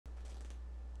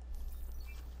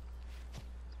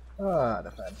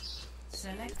Defense.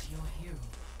 Select your hero.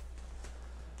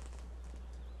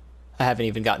 I haven't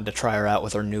even gotten to try her out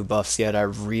with her new buffs yet. I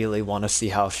really want to see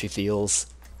how she feels.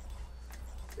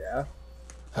 Yeah.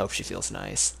 I hope she feels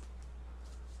nice.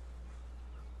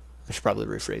 I should probably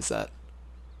rephrase that.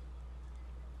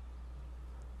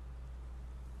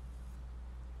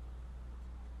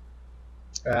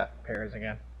 Pairs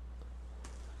again.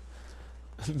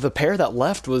 The pair that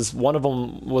left was one of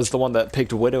them was the one that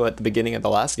picked Widow at the beginning of the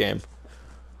last game.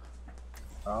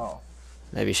 Oh.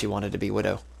 Maybe she wanted to be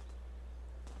Widow.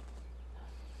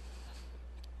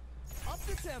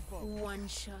 One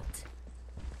shot,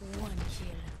 one kill.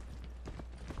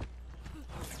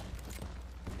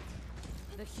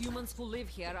 The humans who live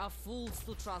here are fools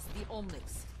to trust the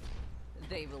Omnics.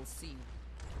 They will see.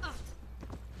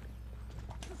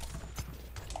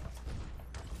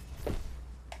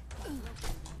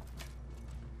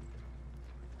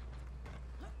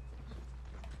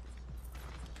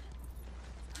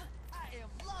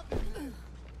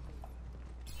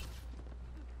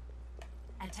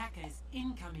 Attackers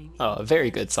incoming. Oh,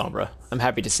 very good Sombra. I'm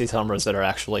happy to see Sombras that are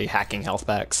actually hacking health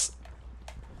packs.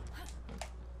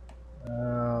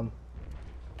 I'm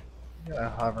gonna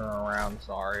hover around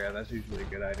Zarya. That's usually a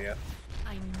good idea.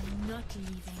 I'm not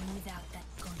leaving without that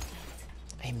gauntlet.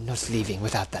 I'm not leaving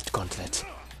without that gauntlet.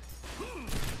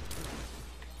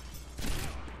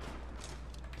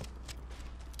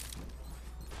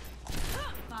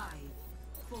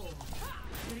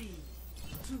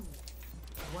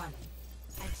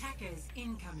 Attackers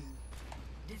incoming.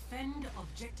 Defend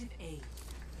objective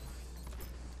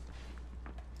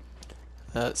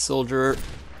A. Soldier,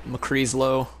 McCree's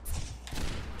low.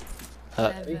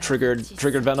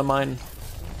 Triggered Venom Mine.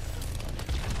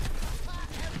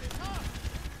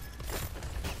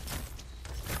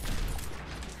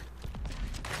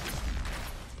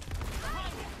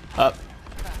 Up.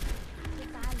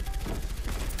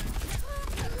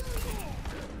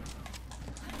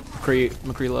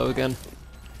 McCree low again.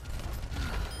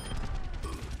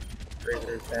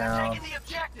 Razor's down. Taking the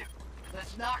objective.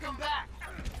 Let's knock them back.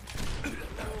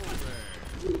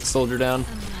 Soldier down.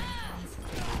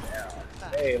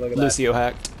 Hey, look at Lucio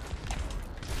hacked.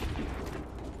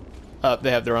 Up,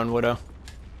 they have their own Widow.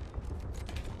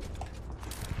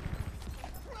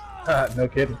 that. No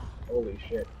kidding. Holy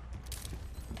shit.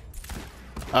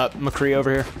 McCree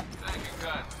over here.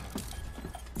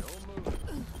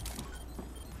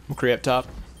 McCree up top.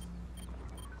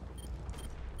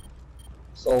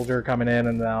 Soldier coming in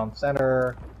and down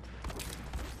center.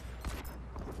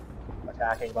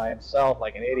 Attacking by himself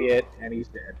like an idiot, and he's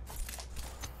dead.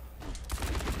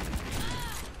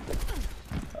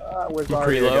 Where's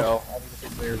Zarya go? I need to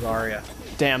clear Zarya.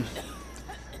 Damn.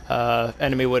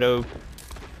 Enemy Widow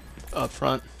up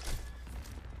front.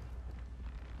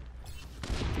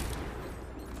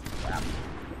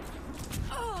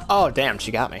 Oh, damn,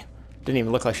 she got me. Didn't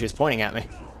even look like she was pointing at me.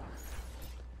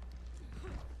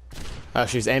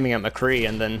 She was aiming at McCree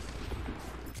and then...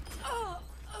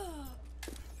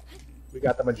 We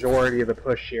got the majority of the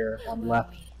push here on the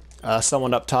left.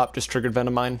 Someone up top just triggered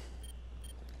Venom Mine.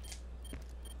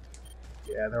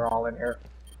 Yeah, they're all in here.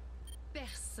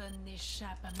 Personne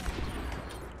n'échappe à mon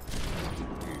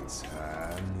regard. It's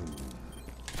high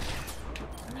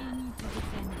noon. We need to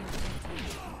defend the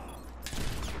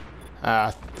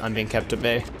objective. I'm being kept at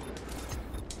bay.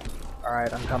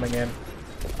 Alright, I'm coming in.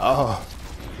 Oh.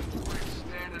 Quit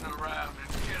standing around and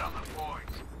get on the point.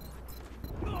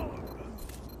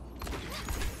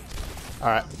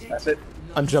 Alright. That's it.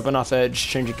 I'm jumping off edge,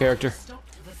 changing character.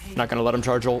 Not gonna let him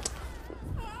charge ult.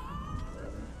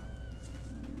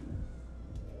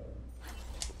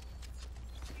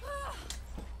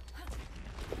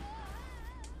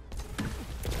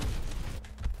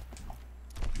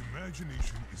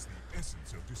 Imagination is the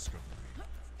essence of discovery.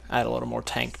 Add a little more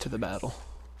tank to the battle.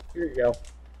 Here you go.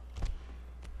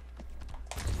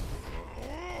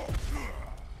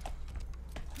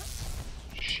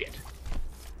 Shit.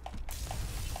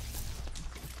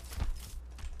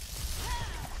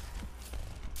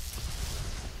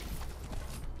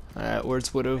 Alright,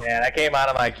 where's Widow? Man, I came out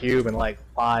of my cube and like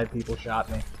 5 people shot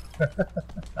me.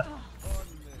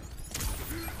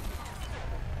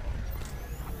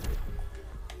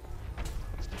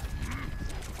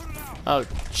 Oh,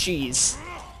 jeez.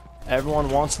 Everyone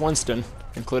wants Winston,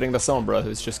 including the Sombra,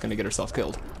 who's just gonna get herself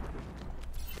killed.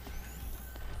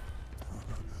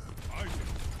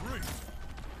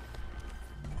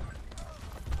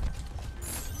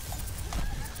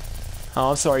 Oh,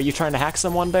 I'm sorry, you trying to hack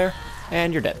someone there?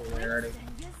 And you're dead. You're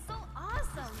so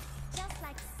awesome, just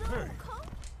like Sun Wukong.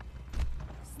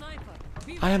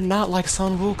 Sniper. I am not like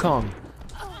Sun Wukong.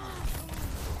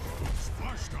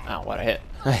 Ow, what I hit?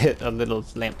 I hit a little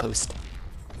lamppost.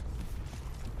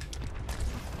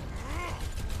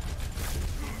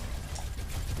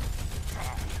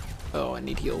 Oh, I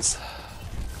need heals.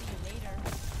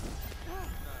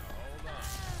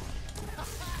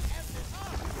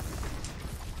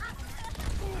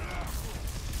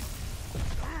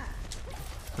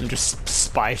 I'm just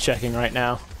spy checking right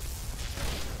now.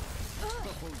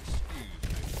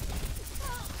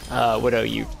 Widow,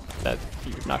 you're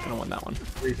not gonna win that one.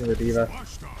 Reason the diva.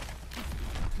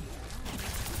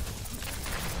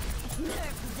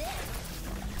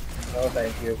 Oh,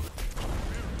 thank you.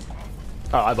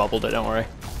 Oh, I bubbled it, don't worry.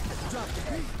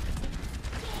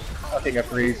 I'll take a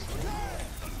freeze.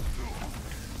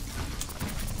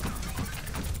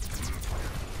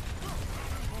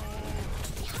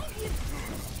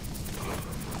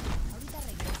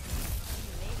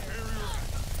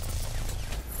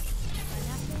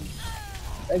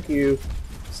 Thank you.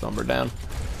 Somber down.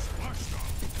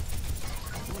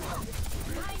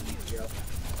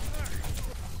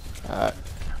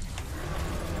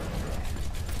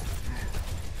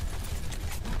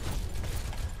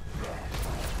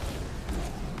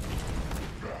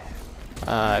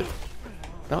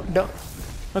 Don't,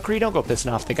 McCree, don't go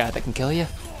pissing off the guy that can kill you.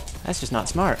 That's just not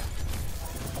smart.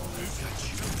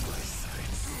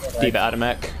 Diva out of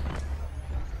mech.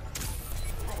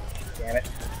 Damn it.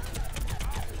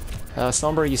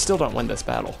 Somber, you still don't win this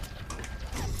battle.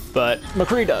 But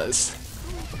McCree does.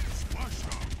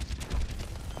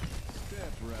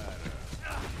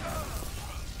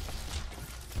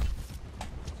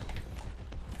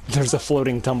 There's a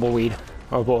floating tumbleweed.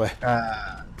 Oh boy.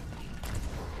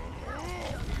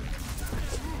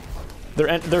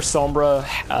 Their Sombra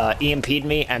EMP'd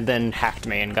me and then hacked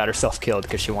me and got herself killed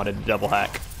because she wanted to double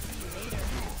hack.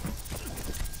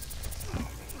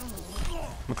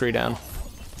 McCree down.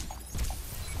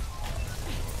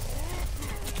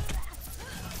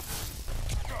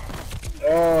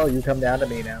 Oh, you come down to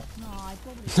me now.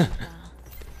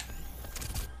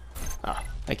 Ah,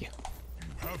 thank you.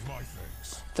 You have my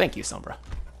thanks. Thank you, Sombra.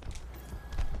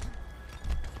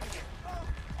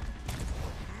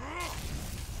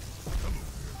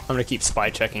 I'm gonna keep spy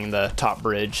checking the top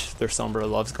bridge. Their Sombra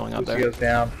loves going up She there. goes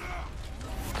down.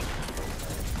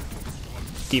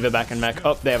 Diva back in mech.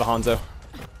 Oh, they have a Hanzo.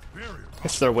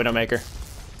 It's their Widowmaker.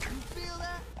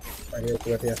 Right here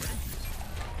with you.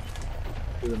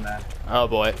 Doing that. Oh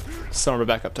boy. Sombra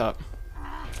back up top.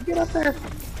 Get up there.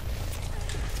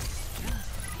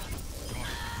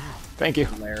 Thank you.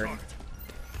 Larry.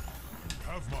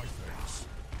 Have my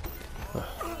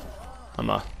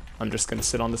thanks. I'm just gonna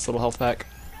sit on this little health pack.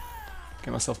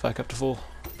 Get myself back up to full.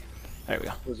 There we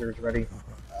go. Blizzard's ready.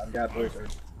 I've got Blizzard.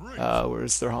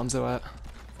 Where's their Hanzo at?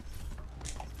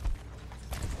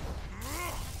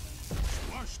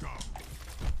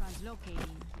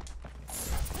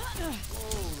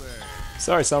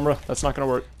 Sorry, Sombra. That's not gonna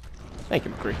work. Thank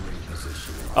you, McCree.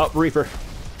 Oh, Reaper.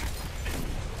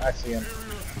 I see him.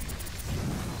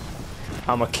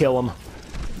 I'm gonna kill him.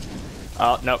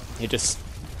 Oh, nope. He just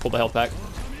pulled the health back.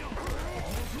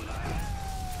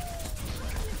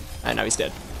 And now he's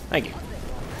dead. Thank you.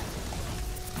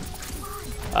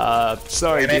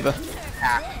 Sorry, Damn it. Diva.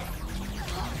 Ah.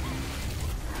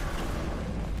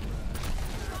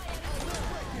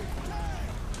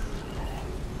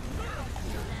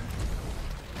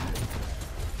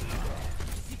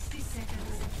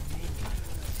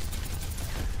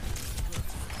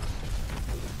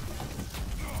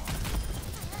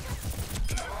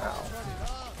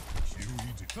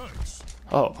 Thanks.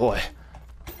 Oh boy.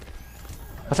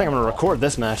 I think I'm gonna record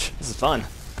this match. This is fun.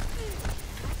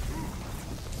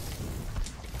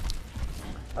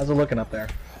 How's it looking up there?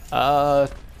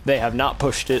 They have not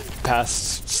pushed it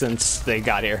past since they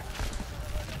got here.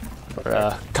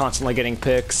 We're constantly getting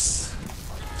picks.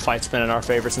 Fight's been in our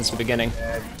favor since the beginning.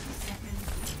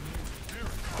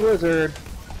 Blizzard.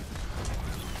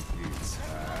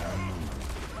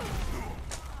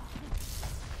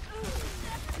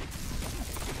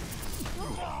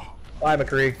 Bye,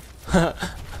 McCree.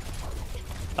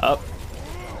 Up.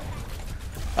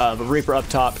 The Reaper up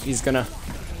top. He's gonna.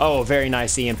 Oh, very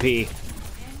nice EMP. They are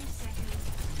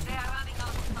running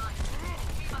out of time.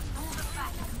 We must hold them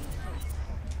back.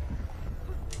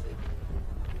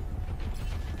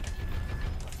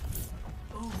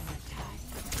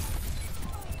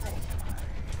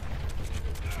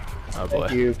 Oh boy.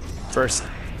 Thank you. First.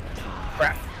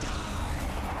 Crap.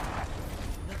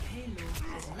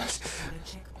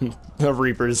 The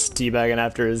Reaper's teabagging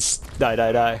after his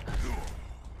die.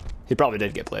 He probably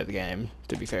did get play of the game,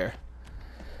 to be fair.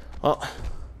 Well,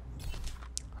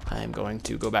 I am going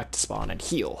to go back to spawn and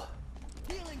heal.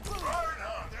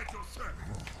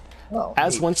 Oh,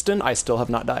 As neat. Winston, I still have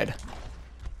not died.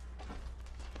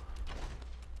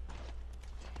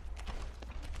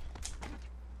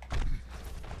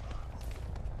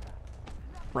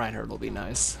 Reinhardt will be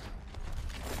nice.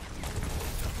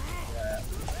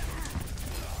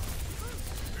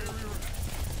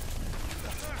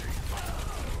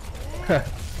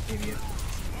 Idiot.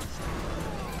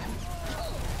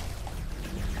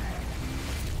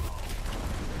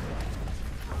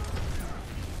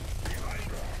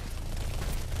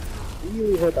 I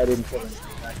really hope I didn't kill him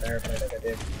back there, but I think I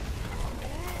did.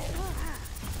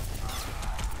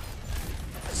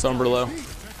 Sombrelo.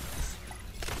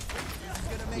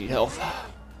 Need health.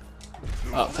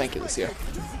 Oh, thank you, Lucio.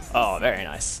 Oh, very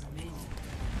nice.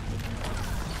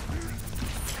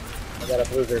 I got a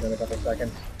blizzard in a couple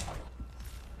seconds.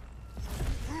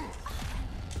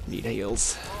 Need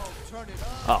heals.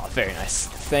 Oh, very nice.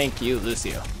 Thank you,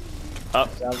 Lucio. Up.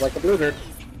 Sounds like a blizzard.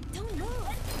 Don't move.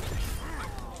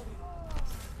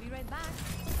 Be right back.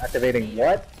 Activating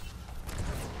what?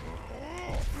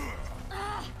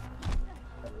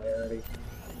 Hilarity.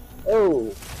 Oh,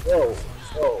 whoa,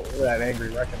 whoa, look at that angry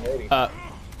Russian lady.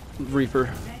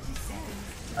 Reaper.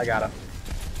 I got him.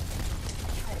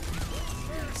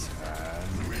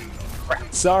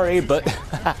 Sorry, but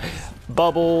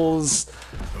bubbles,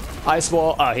 ice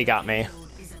wall. Oh, he got me.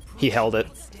 He held it.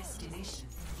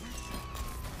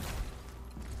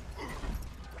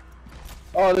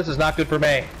 Oh, this is not good for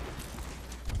me.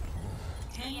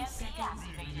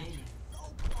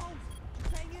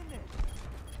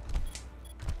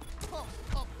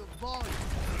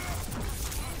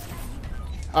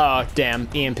 Oh, damn,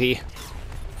 EMP.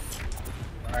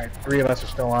 Alright, 3 of us are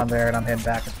still on there, and I'm heading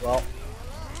back as well.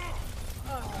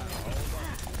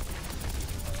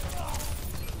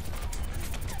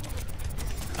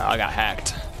 Oh, I got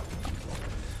hacked.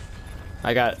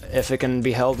 I got, if it can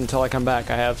be held until I come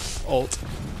back, I have ult.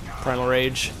 Primal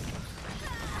Rage.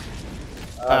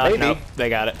 Maybe. Nope, they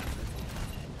got it.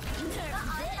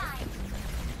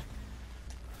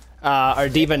 Our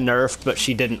D.Va nerfed, but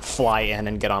she didn't fly in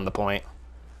and get on the point.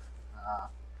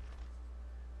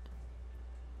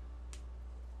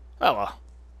 Oh well.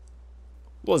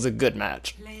 Was a good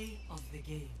match. Play of the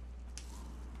game.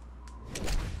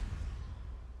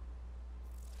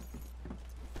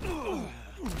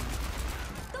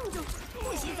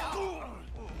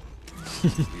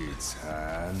 It's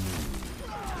hand.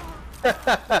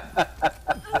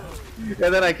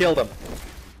 And then I killed him.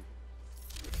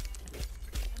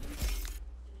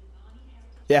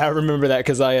 Yeah, I remember that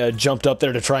because I jumped up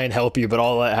there to try and help you, but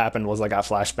all that happened was I got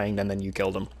flashbanged and then you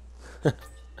killed him.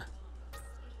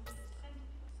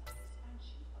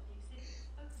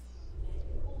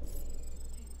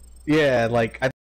 Yeah, like, I